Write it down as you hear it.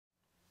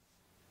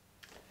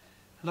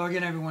Hello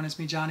again, everyone. It's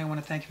me, Johnny. I want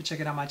to thank you for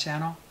checking out my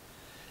channel.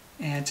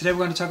 And today we're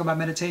going to talk about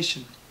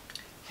meditation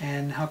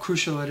and how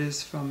crucial it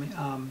is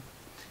from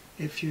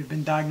if you've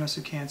been diagnosed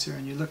with cancer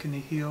and you're looking to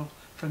heal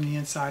from the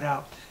inside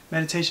out.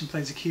 Meditation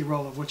plays a key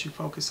role of what you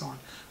focus on.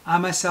 I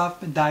myself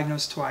been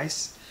diagnosed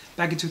twice.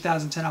 Back in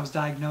 2010, I was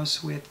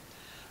diagnosed with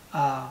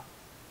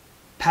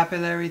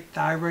papillary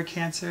thyroid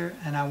cancer,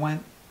 and I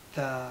went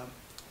the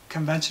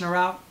conventional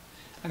route.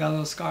 I got a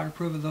little scar to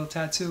prove, a little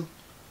tattoo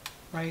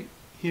right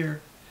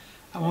here.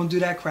 I won't do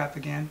that crap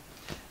again.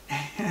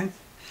 And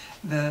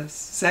the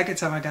second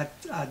time I got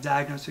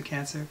diagnosed with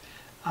cancer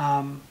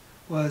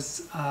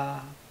was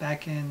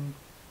back in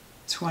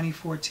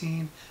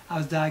 2014. I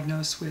was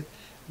diagnosed with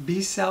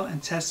B-cell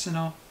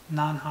intestinal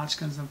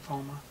non-Hodgkin's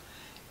lymphoma.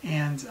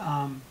 And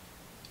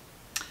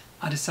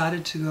I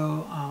decided to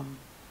go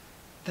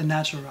the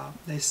natural route.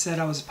 They said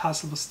I was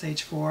possible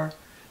stage 4.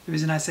 The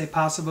reason I say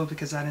possible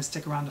because I didn't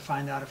stick around to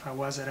find out if I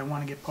was. I didn't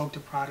want to get poked or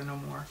prodded no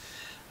more.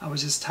 I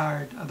was just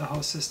tired of the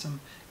whole system.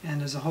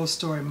 And there's a whole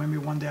story. Maybe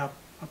one day I'll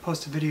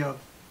post a video of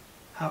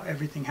how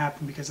everything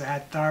happened, because I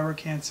had thyroid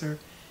cancer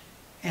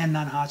and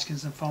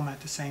non-Hodgkin's lymphoma at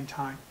the same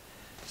time.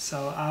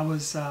 So I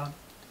was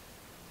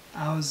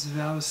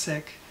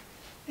sick,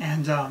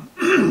 and I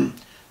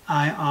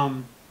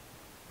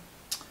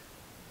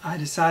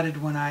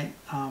decided when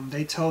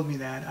they told me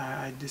that,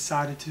 I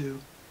decided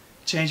to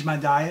change my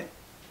diet,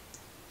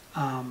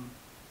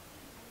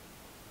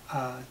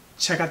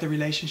 check out the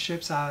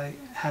relationships I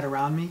had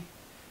around me,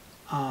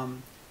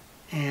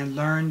 and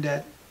learn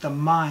that the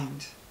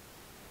mind,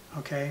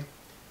 okay,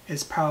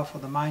 is powerful.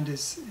 The mind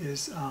is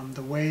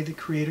the way the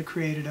Creator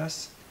created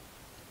us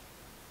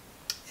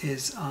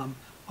is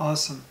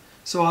awesome.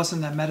 So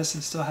awesome that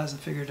medicine still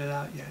hasn't figured it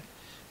out yet,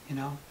 you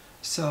know.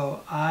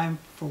 So I'm,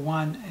 for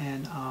one,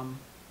 and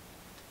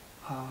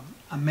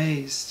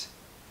amazed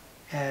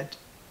at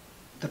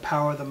the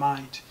power of the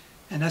mind.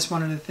 And that's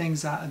one of the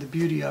things, the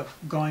beauty of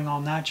going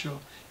all natural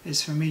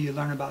is, for me, you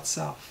learn about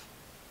self.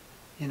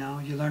 You know,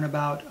 you learn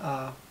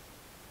about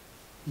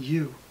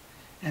you.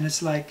 And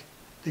it's like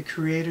the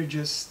Creator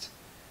just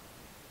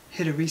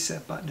hit a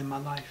reset button in my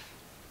life.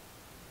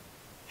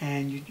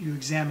 And you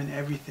examine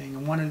everything.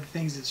 And one of the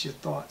things is your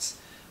thoughts.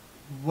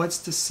 What's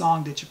the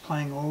song that you're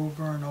playing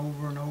over and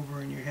over and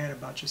over in your head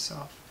about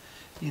yourself?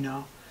 You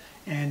know?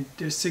 And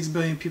there's 6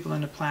 billion people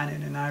on the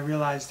planet, and I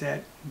realize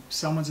that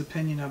someone's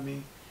opinion of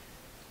me,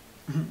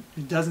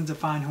 it doesn't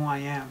define who I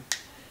am.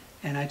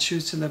 And I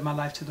choose to live my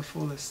life to the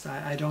fullest.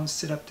 I don't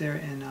sit up there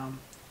and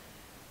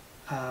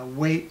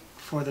wait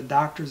for the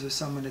doctors or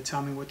someone to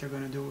tell me what they're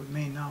going to do with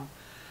me. No.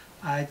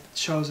 I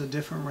chose a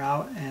different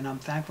route, and I'm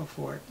thankful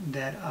for it,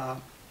 that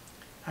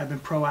I've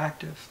been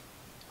proactive.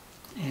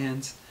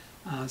 And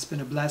it's been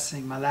a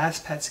blessing. My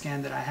last PET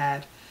scan that I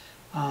had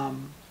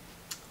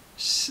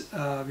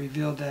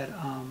revealed that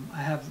I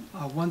have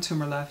one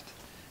tumor left.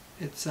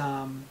 It's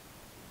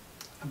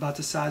about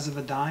the size of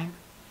a dime,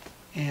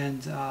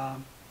 and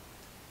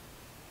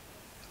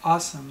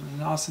awesome,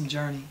 an awesome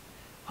journey.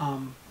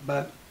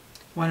 But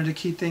one of the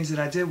key things that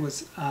I did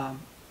was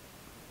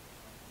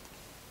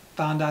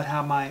found out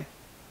how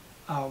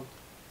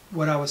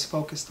what I was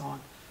focused on,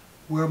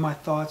 where my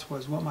thoughts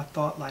was, what my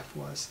thought life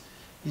was,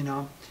 you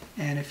know.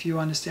 And if you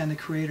understand the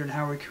Creator and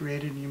how we're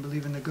created, and you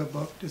believe in the good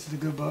book, this is the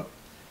good book,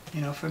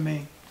 you know, for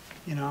me,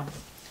 you know.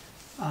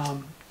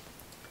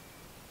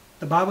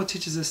 The Bible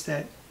teaches us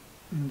that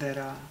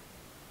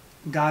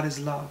God is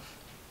love.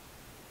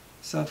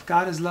 So if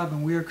God is love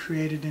and we are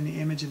created in the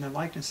image and the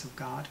likeness of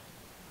God,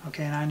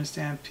 okay, and I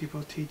understand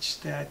people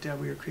teach that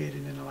we are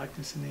created in the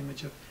likeness and the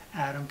image of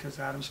Adam, because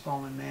Adam's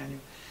fallen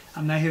man.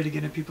 I'm not here to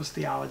get into people's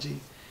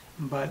theology,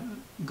 but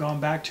going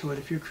back to it,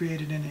 if you're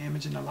created in the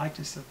image and the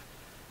likeness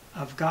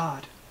of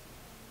God,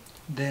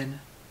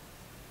 then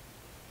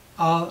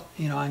all,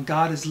 you know, and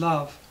God is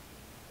love,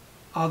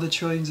 all the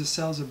trillions of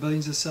cells or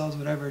billions of cells,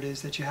 whatever it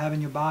is that you have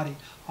in your body,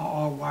 are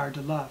all wired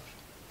to love.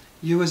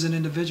 You as an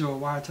individual are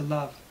wired to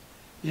love.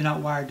 You're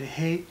not wired to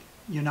hate.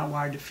 You're not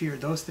wired to fear.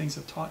 Those things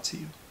are taught to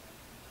you.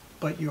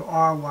 But you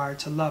are wired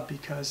to love,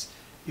 because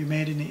you're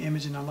made in the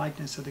image and the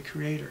likeness of the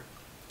Creator.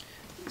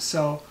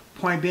 So,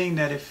 point being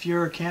that if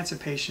you're a cancer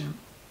patient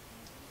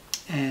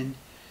and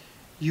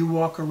you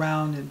walk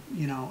around and,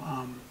 you know,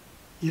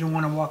 you don't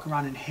want to walk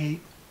around in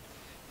hate.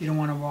 You don't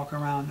want to walk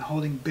around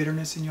holding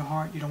bitterness in your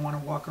heart. You don't want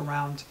to walk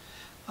around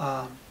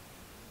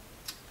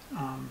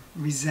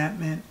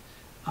resentment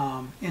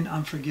and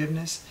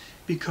unforgiveness,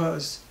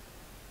 because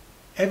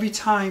every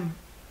time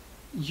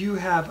you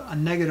have a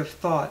negative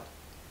thought,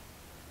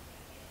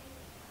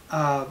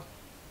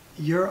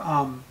 your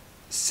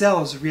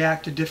cells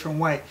react a different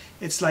way.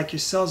 It's like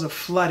your cells are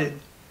flooded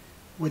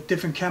with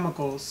different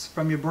chemicals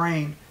from your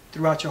brain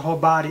throughout your whole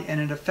body, and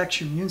it affects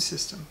your immune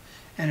system,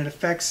 and it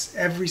affects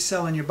every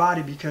cell in your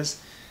body, because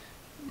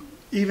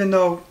even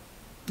though,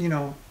 you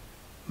know,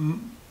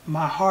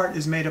 my heart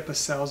is made up of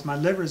cells, my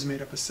liver is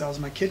made up of cells,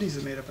 my kidneys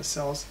are made up of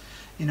cells,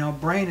 you know,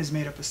 brain is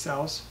made up of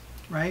cells,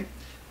 right?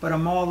 But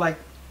I'm all like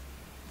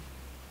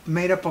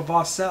made up of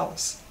all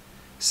cells.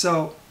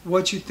 So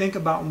what you think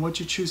about and what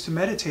you choose to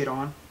meditate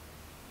on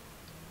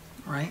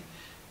right?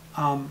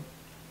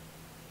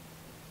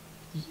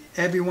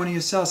 Every one of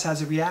your cells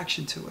has a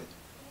reaction to it.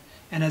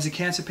 And as a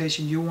cancer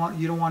patient, you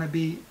don't want to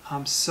be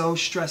so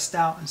stressed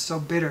out and so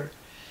bitter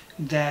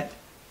that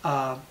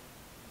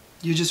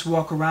you just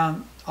walk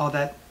around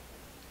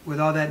with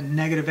all that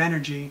negative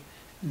energy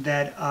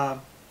that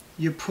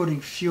you're putting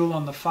fuel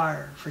on the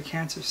fire for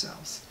cancer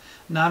cells.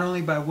 Not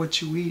only by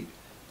what you eat,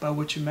 but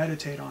what you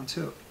meditate on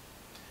too.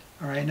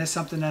 All right, and that's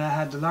something that I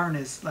had to learn,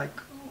 is like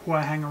who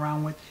I hang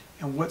around with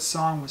and what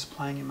song was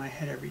playing in my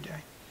head every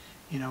day.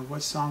 You know,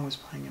 what song was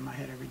playing in my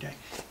head every day.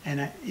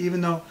 And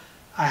even though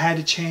I had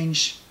to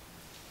change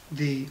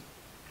the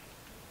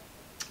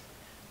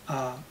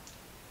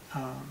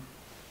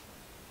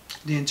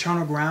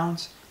internal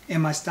grounds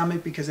in my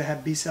stomach because I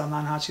had B-cell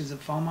non-Hodgkin's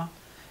lymphoma,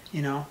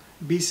 you know,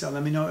 B-cell,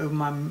 let me know if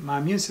my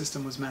immune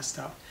system was messed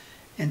up.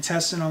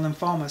 Intestinal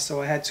lymphoma,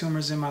 so I had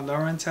tumors in my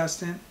lower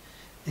intestine,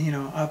 you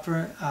know,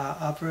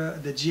 upper,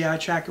 the GI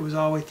tract, it was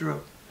all the way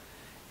through.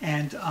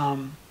 And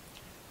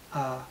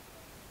I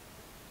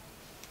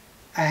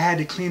had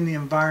to clean the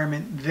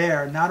environment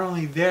there. Not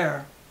only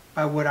there,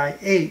 by what I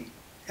ate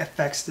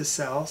affects the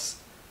cells,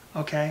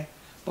 okay,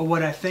 but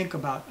what I think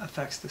about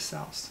affects the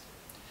cells,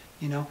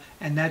 you know,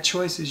 and that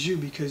choice is you,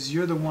 because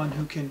you're the one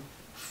who can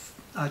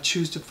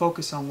choose to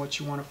focus on what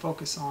you want to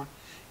focus on.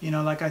 You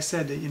know, like I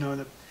said, that, you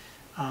know,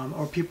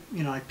 or people,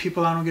 you know, like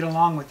people I don't get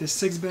along with. There's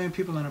 6 billion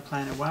people on the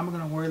planet. Why am I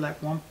going to worry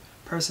like one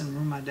person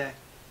ruin my day?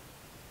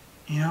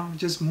 You know,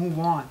 just move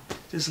on.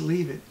 Just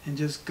leave it and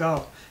just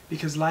go,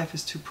 because life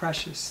is too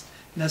precious.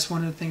 And that's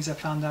one of the things I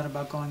found out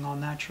about going all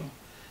natural.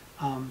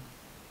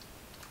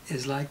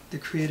 Is like the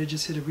Creator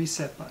just hit a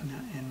reset button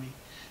in me,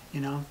 you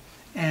know.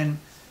 And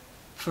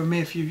for me,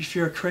 if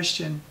you're a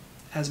Christian,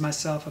 as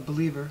myself, a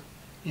believer,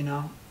 you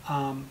know,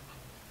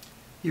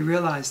 you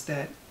realize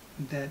that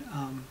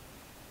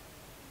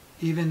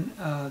even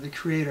the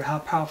Creator, how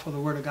powerful the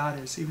Word of God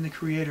is. Even the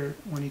Creator,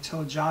 when He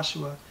told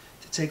Joshua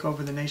to take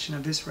over the nation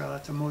of Israel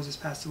after Moses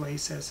passed away, He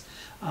says,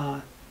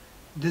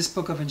 this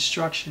book of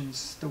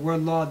instructions, the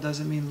word law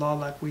doesn't mean law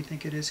like we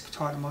think it is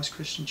taught in most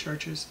Christian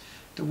churches.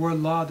 The word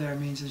law there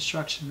means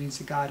instruction, means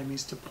to guide, it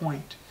means to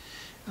point.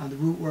 The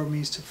root word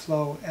means to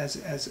flow as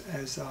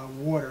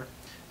water,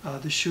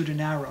 the shoot and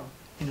arrow,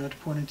 you know, to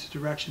point into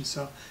direction.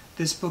 So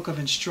this book of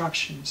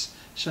instructions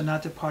shall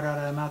not depart out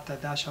of thy mouth,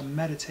 that thou shalt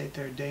meditate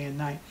there day and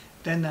night.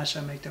 Then thou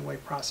shalt make thy way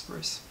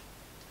prosperous.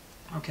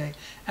 Okay,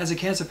 as a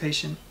cancer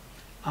patient,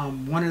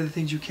 one of the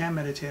things you can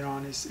meditate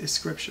on is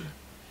Scripture,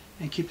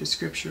 and keep the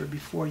Scripture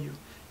before you.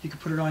 You can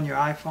put it on your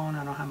iPhone.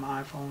 I don't have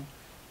my iPhone,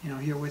 you know,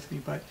 here with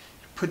me, but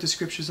put the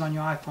Scriptures on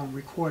your iPhone,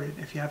 record it.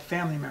 If you have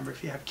family members,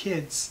 if you have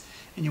kids,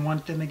 and you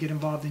want them to get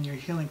involved in your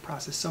healing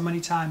process. So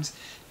many times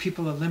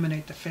people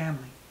eliminate the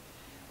family.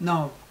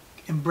 No,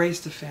 embrace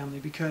the family,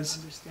 because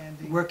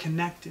we're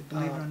connected.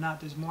 Believe it or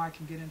not, there's more I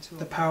can get into.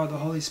 The power of the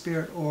Holy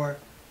Spirit, or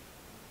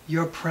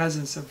your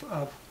presence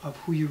of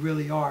who you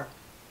really are.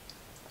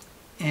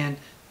 And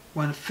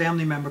when a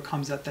family member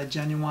comes up, that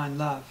genuine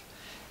love,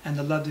 and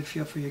the love they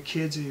feel for your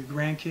kids or your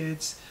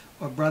grandkids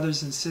or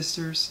brothers and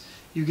sisters,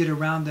 you get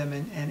around them,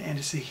 and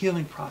it's a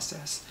healing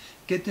process.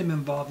 Get them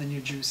involved in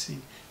your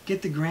juicing.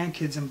 Get the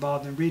grandkids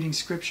involved in reading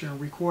Scripture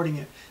and recording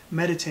it,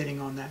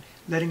 meditating on that,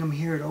 letting them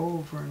hear it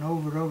over and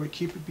over and over.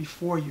 Keep it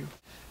before you.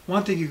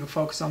 One thing you can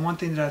focus on, one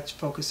thing that I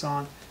focus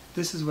on,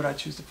 this is what I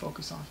choose to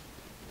focus on.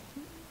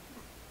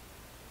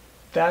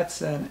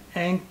 That's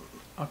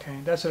okay,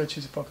 that's what I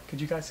choose to focus on.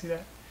 Could you guys see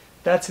that?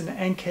 That's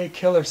an NK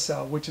killer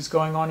cell, which is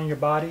going on in your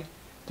body,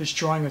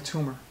 destroying a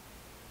tumor.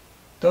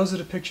 Those are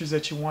the pictures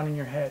that you want in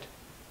your head.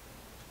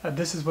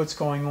 This is what's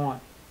going on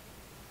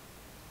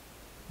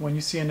when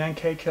you see an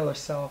NK killer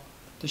cell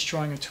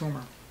destroying a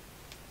tumor.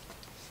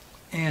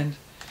 And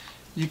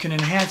you can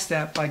enhance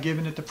that by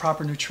giving it the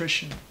proper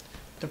nutrition,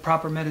 the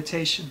proper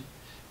meditation.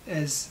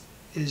 As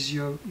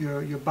your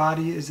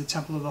body is the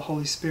temple of the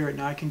Holy Spirit.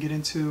 Now I can get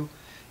into,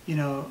 you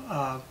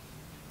know,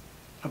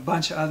 a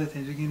bunch of other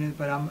things,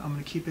 but I'm going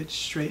to keep it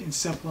straight and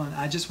simple. And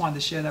I just wanted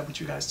to share that with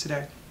you guys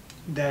today,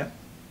 that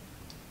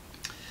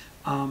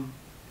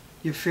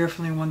you're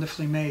fearfully and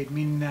wonderfully made,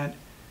 meaning that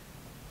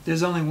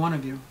there's only one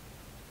of you.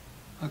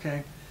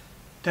 Okay,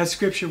 that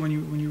scripture, when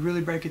you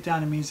really break it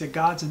down, it means that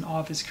God's in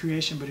awe of His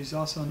creation, but He's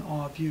also in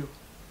awe of you,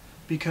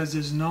 because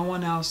there's no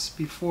one else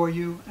before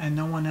you and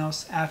no one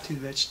else after you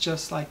that's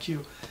just like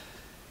you.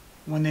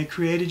 When they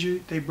created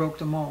you, they broke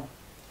the mold.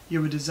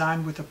 You were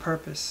designed with a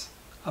purpose,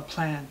 a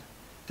plan.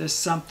 There's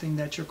something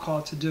that you're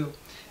called to do.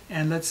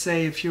 And let's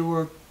say if you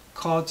were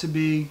called to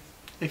be,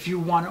 if you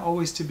want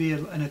always to be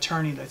an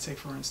attorney, let's say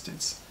for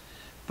instance,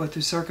 but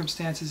through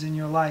circumstances in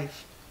your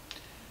life,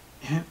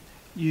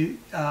 you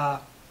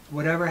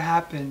whatever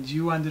happened,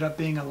 you ended up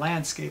being a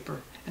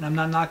landscaper. And I'm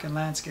not knocking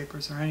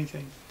landscapers or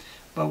anything,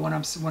 but what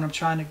I'm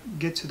trying to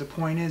get to, the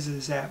point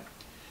is that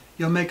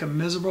you'll make a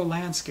miserable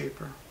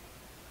landscaper,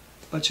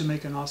 but you'll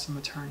make an awesome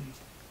attorney.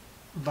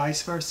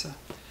 Vice versa,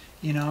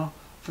 you know.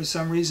 For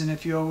some reason,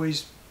 if you're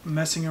always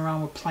messing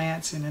around with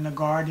plants and in a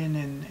garden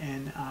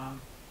and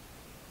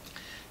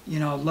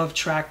loved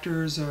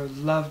tractors or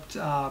loved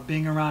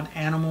being around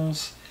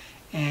animals,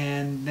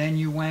 and then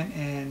you went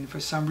and for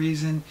some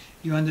reason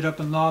you ended up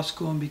in law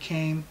school and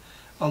became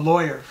a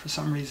lawyer for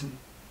some reason.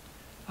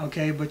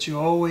 Okay, but you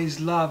always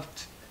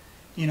loved,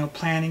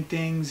 planning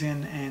things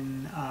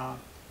and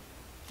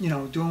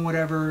doing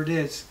whatever it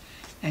is,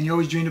 and you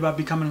always dreamed about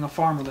becoming a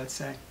farmer, let's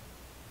say.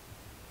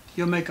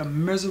 You'll make a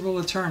miserable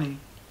attorney,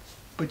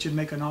 but you'd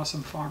make an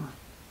awesome farmer.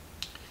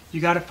 You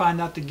got to find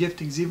out the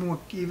giftings, even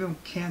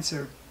with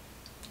cancer.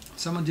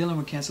 Someone dealing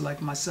with cancer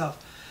like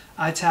myself,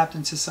 I tapped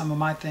into some of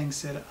my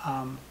things that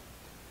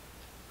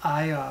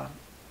I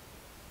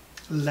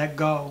let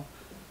go,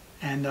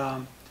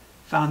 and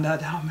found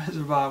out how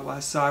miserable I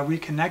was. So I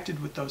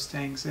reconnected with those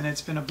things, and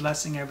it's been a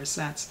blessing ever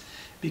since,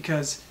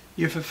 because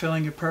you're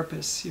fulfilling your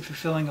purpose, you're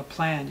fulfilling a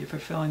plan, you're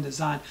fulfilling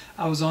design.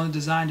 I was only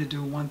designed to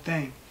do one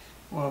thing.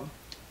 Well,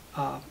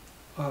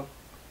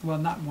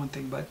 not one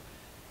thing, but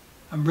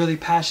I'm really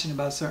passionate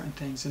about certain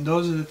things, and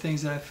those are the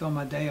things that I fill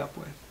my day up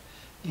with.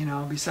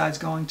 Besides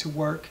going to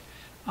work,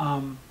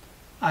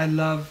 I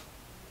love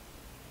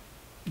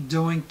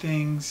doing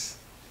things,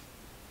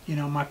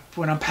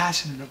 what I'm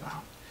passionate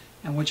about.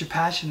 And what you're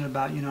passionate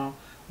about,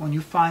 when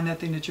you find that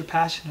thing that you're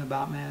passionate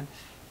about, man,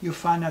 you'll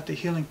find out the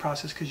healing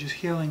process, because you're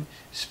healing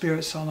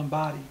spirit, soul, and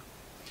body.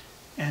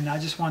 And I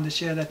just wanted to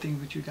share that thing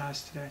with you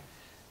guys today.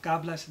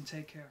 God bless and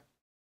take care.